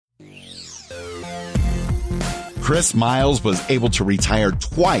Chris Miles was able to retire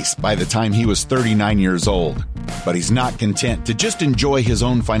twice by the time he was 39 years old. But he's not content to just enjoy his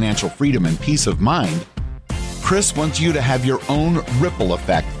own financial freedom and peace of mind. Chris wants you to have your own ripple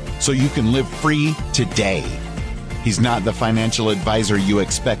effect so you can live free today. He's not the financial advisor you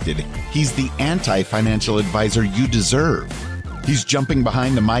expected. He's the anti-financial advisor you deserve. He's jumping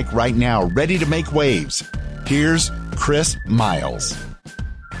behind the mic right now, ready to make waves. Here's Chris Miles.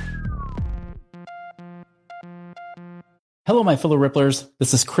 Hello, my fellow Ripplers.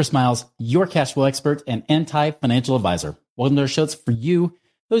 This is Chris Miles, your cash flow expert and anti-financial advisor. Welcome to our show. It's for you,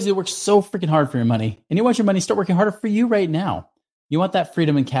 those who work so freaking hard for your money, and you want your money to start working harder for you right now. You want that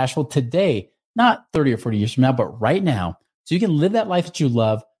freedom and cash flow today, not 30 or 40 years from now, but right now, so you can live that life that you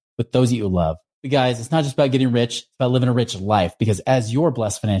love with those that you love. But guys, it's not just about getting rich, it's about living a rich life, because as you're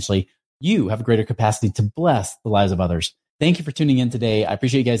blessed financially, you have a greater capacity to bless the lives of others. Thank you for tuning in today. I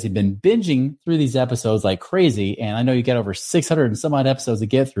appreciate you guys have been binging through these episodes like crazy. And I know you got over 600 and some odd episodes to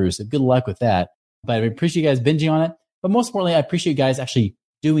get through. So good luck with that. But I appreciate you guys binging on it. But most importantly, I appreciate you guys actually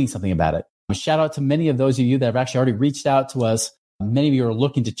doing something about it. A shout out to many of those of you that have actually already reached out to us. Many of you are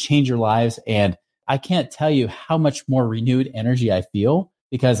looking to change your lives. And I can't tell you how much more renewed energy I feel,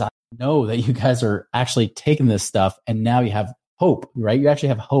 because I know that you guys are actually taking this stuff and now you have hope, right? You actually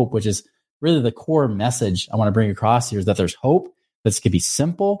have hope, which is really the core message I want to bring across here, is that there's hope. This could be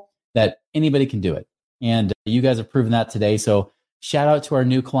simple, that anybody can do it. And you guys have proven that today. So shout out to our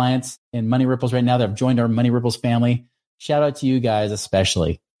new clients in Money Ripples right now that have joined our Money Ripples family. Shout out to you guys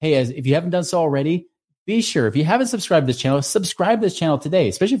especially. Hey, if you haven't done so already, be sure, if you haven't subscribed to this channel, subscribe to this channel today,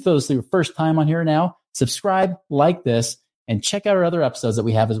 especially for those who are your first time on here now. Subscribe, like this, and check out our other episodes that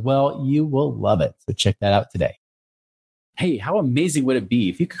we have as well. You will love it. So check that out today. Hey, how amazing would it be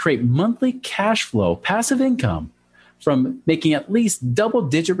if you could create monthly cash flow, passive income from making at least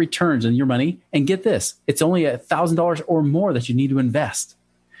double-digit returns on your money? And get this, it's only $1,000 or more that you need to invest.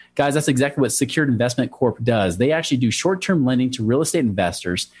 Guys, that's exactly what Secured Investment Corp does. They actually do short-term lending to real estate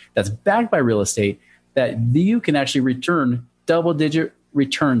investors that's backed by real estate that you can actually return double-digit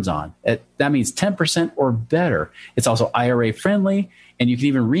returns on. That means 10% or better. It's also IRA friendly, and you can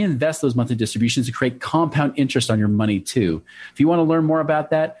even reinvest those monthly distributions to create compound interest on your money too. If you want to learn more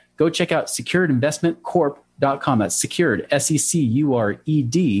about that, go check out securedinvestmentcorp.com. That's secured,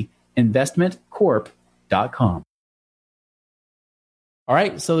 SECURED, investmentcorp.com. All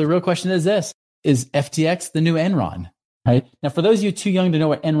right, so the real question is this: is FTX the new Enron? Right? Now, for those of you too young to know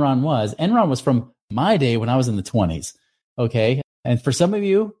what Enron was from my day when I was in the 20s. Okay. And for some of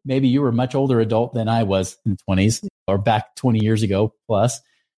you, maybe you were a much older adult than I was in the 20s, or back 20 years ago plus.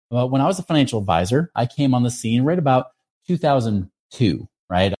 When I was a financial advisor, I came on the scene right about 2002,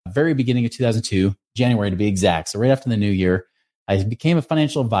 right? Very beginning of 2002, January to be exact. So right after the new year, I became a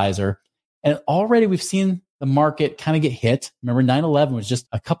financial advisor. And already we've seen the market kind of get hit. Remember, 9/11 was just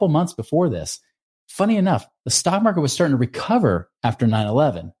a couple months before this. Funny enough, the stock market was starting to recover after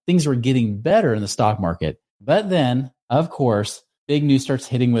 9/11. Things were getting better in the stock market. But then, of course, big news starts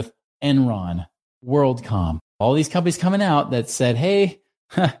hitting with Enron, WorldCom, all these companies coming out that said, hey,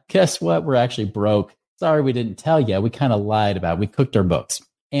 guess what? We're actually broke. Sorry, we didn't tell you. We kind of lied about it. We cooked our books.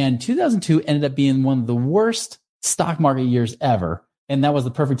 And 2002 ended up being one of the worst stock market years ever. And that was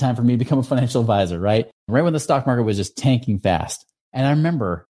the perfect time for me to become a financial advisor, right? Right when the stock market was just tanking fast. And I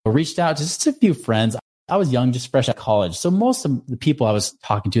remember I reached out to just a few friends. I was young, just fresh out of college. So most of the people I was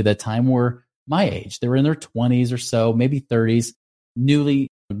talking to at that time were my age. They were in their 20s or so, maybe 30s. New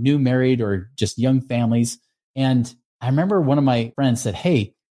married or just young families. And I remember one of my friends said,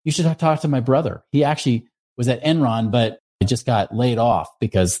 hey, you should talk to my brother. He actually was at Enron, but it just got laid off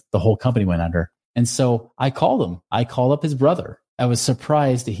because the whole company went under. And so I called him. I called up his brother. I was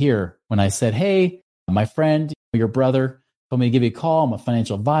surprised to hear when I said, hey, my friend, your brother told me to give you a call. I'm a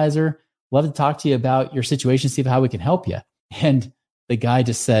financial advisor. Love to talk to you about your situation, see how we can help you. And the guy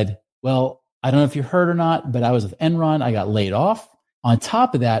just said, well, I don't know if you heard or not, but I was with Enron. I got laid off. On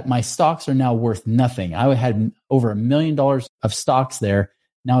top of that, my stocks are now worth nothing. I had over $1 million of stocks there.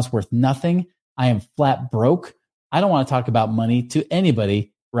 Now it's worth nothing. I am flat broke. I don't want to talk about money to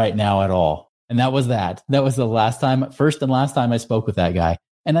anybody right now at all. And that was that. That was the first and last time I spoke with that guy.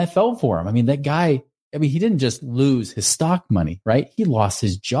 And I felt for him. I mean, that guy, he didn't just lose his stock money, right? He lost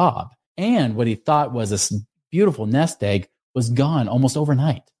his job. And what he thought was this beautiful nest egg was gone almost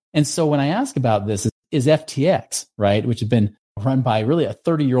overnight. And so when I ask about this, is FTX, right, which has been run by really a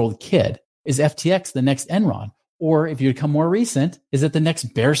 30-year-old kid, is FTX the next Enron? Or if you become more recent, is it the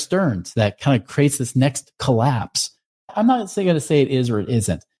next Bear Stearns that kind of creates this next collapse? I'm not going to say it is or it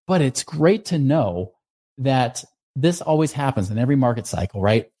isn't, but it's great to know that this always happens in every market cycle,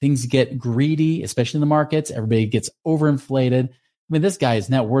 right? Things get greedy, especially in the markets. Everybody gets overinflated. I mean, this guy's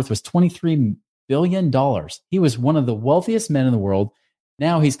net worth was $23 billion. He was one of the wealthiest men in the world.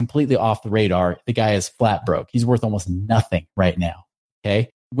 Now he's completely off the radar. The guy is flat broke. He's worth almost nothing right now. Okay.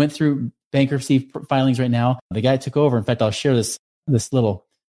 Went through bankruptcy filings right now. The guy took over. In fact, I'll share this little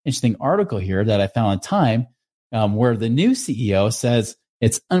interesting article here that I found on Time, where the new CEO says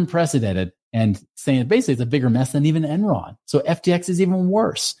it's unprecedented and saying basically it's a bigger mess than even Enron. So FTX is even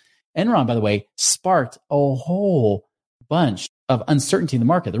worse. Enron, by the way, sparked a whole bunch of uncertainty in the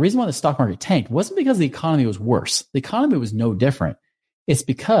market. The reason why the stock market tanked wasn't because the economy was worse. The economy was no different. It's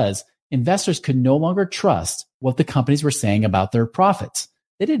because investors could no longer trust what the companies were saying about their profits.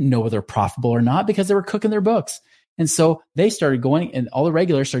 They didn't know whether they're profitable or not because they were cooking their books. And so they started going, and all the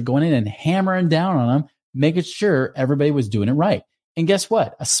regulators started going in and hammering down on them, making sure everybody was doing it right. And guess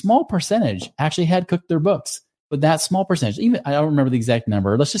what? A small percentage actually had cooked their books. But that small percentage, even I don't remember the exact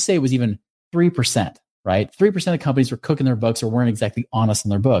number, let's just say it was even 3%, right? 3% of companies were cooking their books or weren't exactly honest in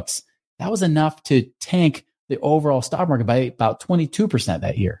their books. That was enough to tank the overall stock market by about 22%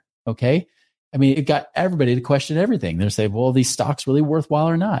 that year. Okay. I mean, it got everybody to question everything. They're saying, well, are these stocks really worthwhile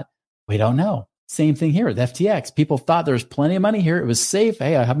or not? We don't know. Same thing here with FTX. People thought there was plenty of money here. It was safe.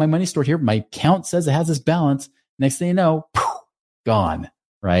 Hey, I have my money stored here. My account says it has this balance. Next thing you know, gone,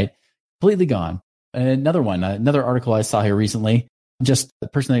 right? Completely gone. And another one, another article I saw here recently, just the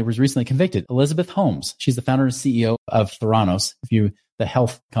person that was recently convicted, Elizabeth Holmes. She's the founder and CEO of Theranos, the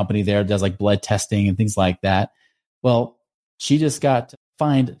health company there does like blood testing and things like that. Well, she just got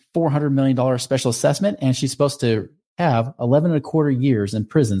fined $400 million special assessment, and she's supposed to have 11 and a quarter years in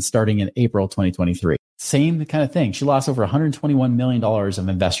prison starting in April 2023. Same kind of thing. She lost over $121 million of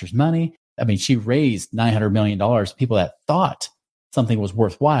investors' money. I mean, she raised $900 million, people that thought something was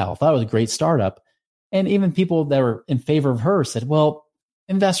worthwhile, thought it was a great startup. And even people that were in favor of her said, well,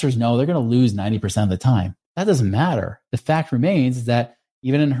 investors know they're going to lose 90% of the time. That doesn't matter. The fact remains that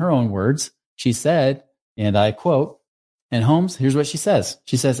even in her own words, she said, and I quote, and Holmes, here's what she says.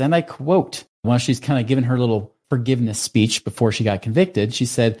 She says, and I quote, while she's kind of giving her little forgiveness speech before she got convicted, she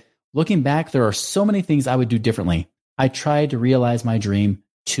said, looking back, there are so many things I would do differently. I tried to realize my dream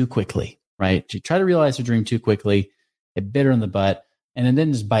too quickly, right? She tried to realize her dream too quickly. It bit her in the butt. And it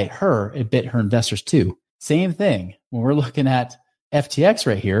didn't just bite her, it bit her investors too. Same thing. When we're looking at FTX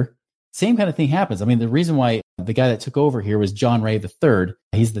right here, same kind of thing happens. I mean, the reason why the guy that took over here was John Ray III.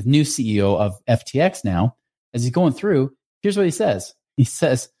 He's the new CEO of FTX now. As he's going through, here's what he says. He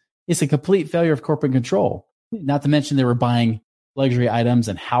says, it's a complete failure of corporate control. Not to mention they were buying luxury items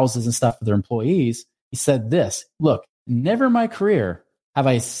and houses and stuff for their employees. He said this, look, never in my career have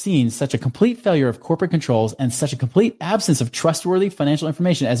I seen such a complete failure of corporate controls and such a complete absence of trustworthy financial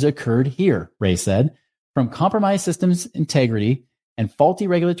information as occurred here, Ray said. From compromised systems integrity and faulty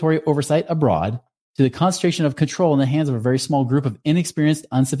regulatory oversight abroad to the concentration of control in the hands of a very small group of inexperienced,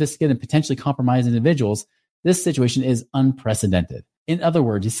 unsophisticated, and potentially compromised individuals, this situation is unprecedented. In other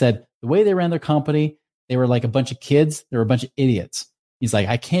words, he said, the way they ran their company, they were like a bunch of kids. They were a bunch of idiots. He's like,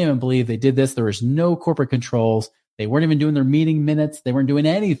 I can't even believe they did this. There was no corporate controls. They weren't even doing their meeting minutes. They weren't doing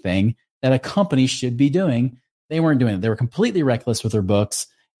anything that a company should be doing. They weren't doing it. They were completely reckless with their books.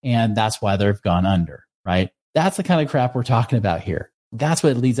 And that's why they've gone under, right? That's the kind of crap we're talking about here. That's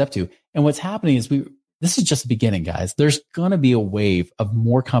what it leads up to. And what's happening is this is just the beginning, guys. There's going to be a wave of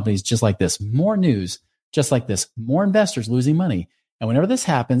more companies just like this, more news just like this, more investors losing money. And whenever this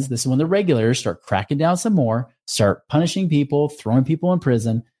happens, this is when the regulators start cracking down some more, start punishing people, throwing people in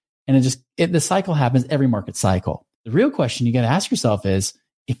prison. And the cycle happens every market cycle. The real question you got to ask yourself is,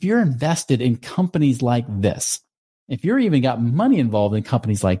 if you're invested in companies like this, if you're even got money involved in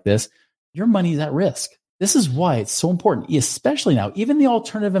companies like this, your money is at risk. This is why it's so important, especially now, even the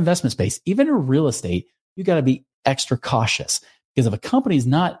alternative investment space, even in real estate, you got to be extra cautious, because if a company's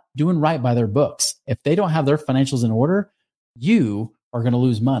not doing right by their books, if they don't have their financials in order, you are going to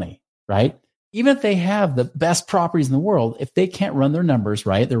lose money, right? Even if they have the best properties in the world, if they can't run their numbers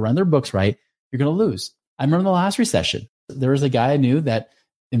right, they run their books right, you're going to lose. I remember the last recession, there was a guy I knew that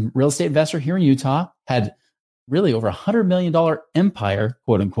a real estate investor here in Utah had really over $100 million empire,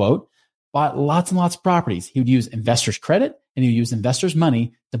 quote unquote, bought lots and lots of properties. He would use investors' credit and he would use investors'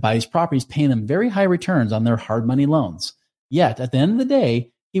 money to buy these properties, paying them very high returns on their hard money loans. Yet at the end of the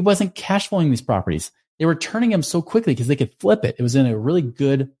day, he wasn't cash flowing these properties. They were turning them so quickly because they could flip it. It was in a really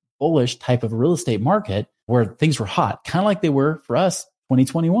good, bullish type of real estate market where things were hot, kind of like they were for us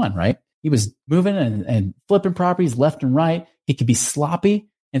 2021, right? He was moving and flipping properties left and right. He could be sloppy.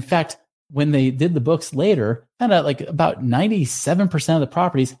 In fact, when they did the books later, found out like about 97% of the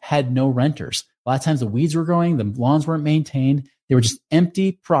properties had no renters, A lot of times the weeds were growing, the lawns weren't maintained. They were just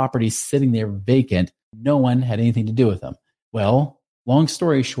empty properties sitting there vacant. No one had anything to do with them. Well, long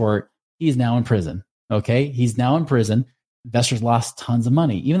story short, he's now in prison. Okay. He's now in prison. Investors lost tons of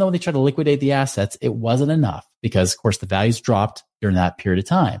money. Even though they tried to liquidate the assets, it wasn't enough because, of course, the values dropped during that period of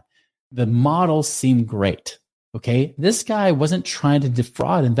time. The model seemed great. Okay. This guy wasn't trying to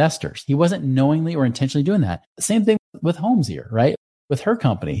defraud investors. He wasn't knowingly or intentionally doing that. Same thing with Holmes here, right? With her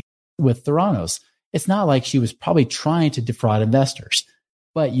company, with Theranos. It's not like she was probably trying to defraud investors,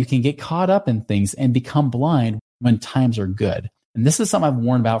 but you can get caught up in things and become blind when times are good. And this is something I've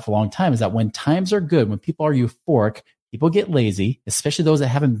warned about for a long time, is that when times are good, when people are euphoric, people get lazy, especially those that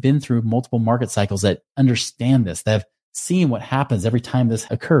haven't been through multiple market cycles that understand this, that have seen what happens every time this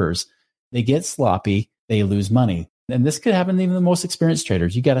occurs. They get sloppy, they lose money. And this could happen to even the most experienced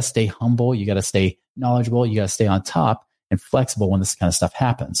traders. You got to stay humble, you got to stay knowledgeable, you got to stay on top and flexible when this kind of stuff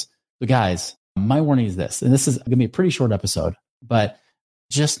happens. So guys, my warning is this, and this is going to be a pretty short episode, but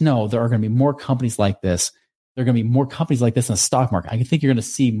just know there are going to be more companies like this. There are going to be more companies like this in the stock market. I think you're going to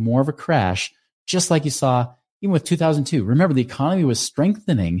see more of a crash, just like you saw even with 2002. Remember, the economy was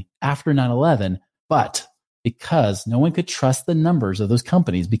strengthening after 9/11, but because no one could trust the numbers of those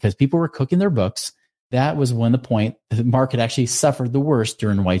companies because people were cooking their books, that was when the point the market actually suffered the worst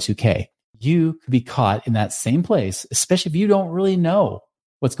during Y2K. You could be caught in that same place, especially if you don't really know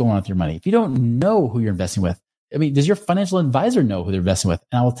what's going on with your money. If you don't know who you're investing with. I mean, does your financial advisor know who they're investing with?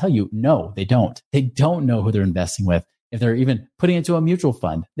 And I will tell you, no, they don't. They don't know who they're investing with. If they're even putting it into a mutual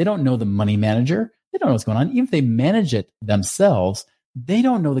fund, they don't know the money manager. They don't know what's going on. Even if they manage it themselves, they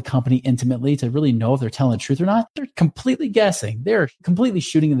don't know the company intimately to really know if they're telling the truth or not. They're completely guessing. They're completely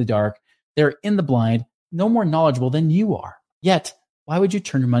shooting in the dark. They're in the blind, no more knowledgeable than you are. Yet, why would you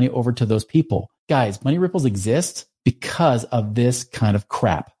turn your money over to those people? Guys, money ripples exist because of this kind of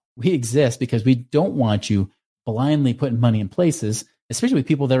crap. We exist because we don't want you blindly putting money in places, especially with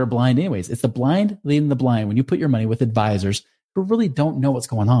people that are blind anyways. It's the blind leading the blind when you put your money with advisors who really don't know what's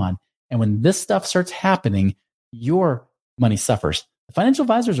going on. And when this stuff starts happening, your money suffers. The financial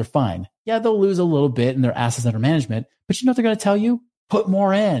advisors are fine. Yeah, they'll lose a little bit in their assets under management, but you know what they're going to tell you? Put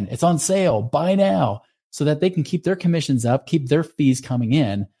more in. It's on sale. Buy now, so that they can keep their commissions up, keep their fees coming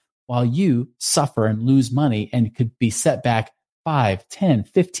in while you suffer and lose money and could be set back 5, 10,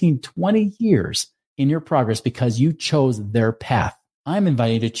 15, 20 years in your progress because you chose their path. I'm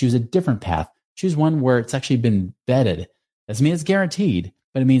inviting you to choose a different path. Choose one where it's actually been vetted. Doesn't mean it's guaranteed,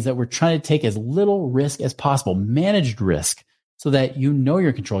 but it means that we're trying to take as little risk as possible, managed risk, so that you know you're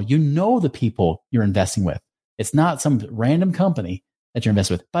in control. You know the people you're investing with. It's not some random company that you're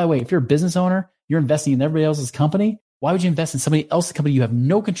investing with. By the way, if you're a business owner, you're investing in everybody else's company. Why would you invest in somebody else's company you have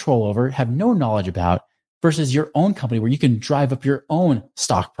no control over, have no knowledge about, versus your own company where you can drive up your own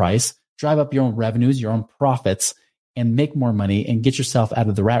stock price, drive up your own revenues, your own profits, and make more money and get yourself out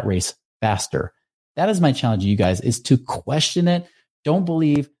of the rat race faster? That is my challenge to you guys, is to question it. Don't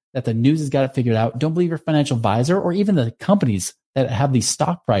believe that the news has got it figured out. Don't believe your financial advisor or even the companies that have these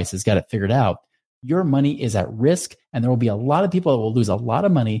stock prices got it figured out. Your money is at risk, and there will be a lot of people that will lose a lot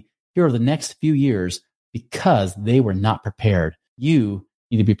of money here over the next few years because they were not prepared. You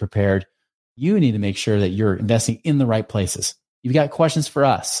need to be prepared. You need to make sure that you're investing in the right places. If you've got questions for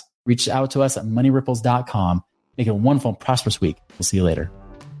us, reach out to us at moneyripples.com. Make it a wonderful and prosperous week. We'll see you later.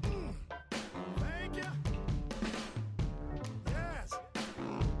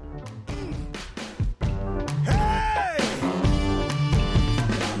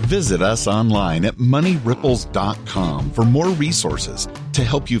 Visit us online at moneyripples.com for more resources to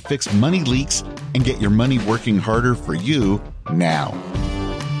help you fix money leaks and get your money working harder for you now.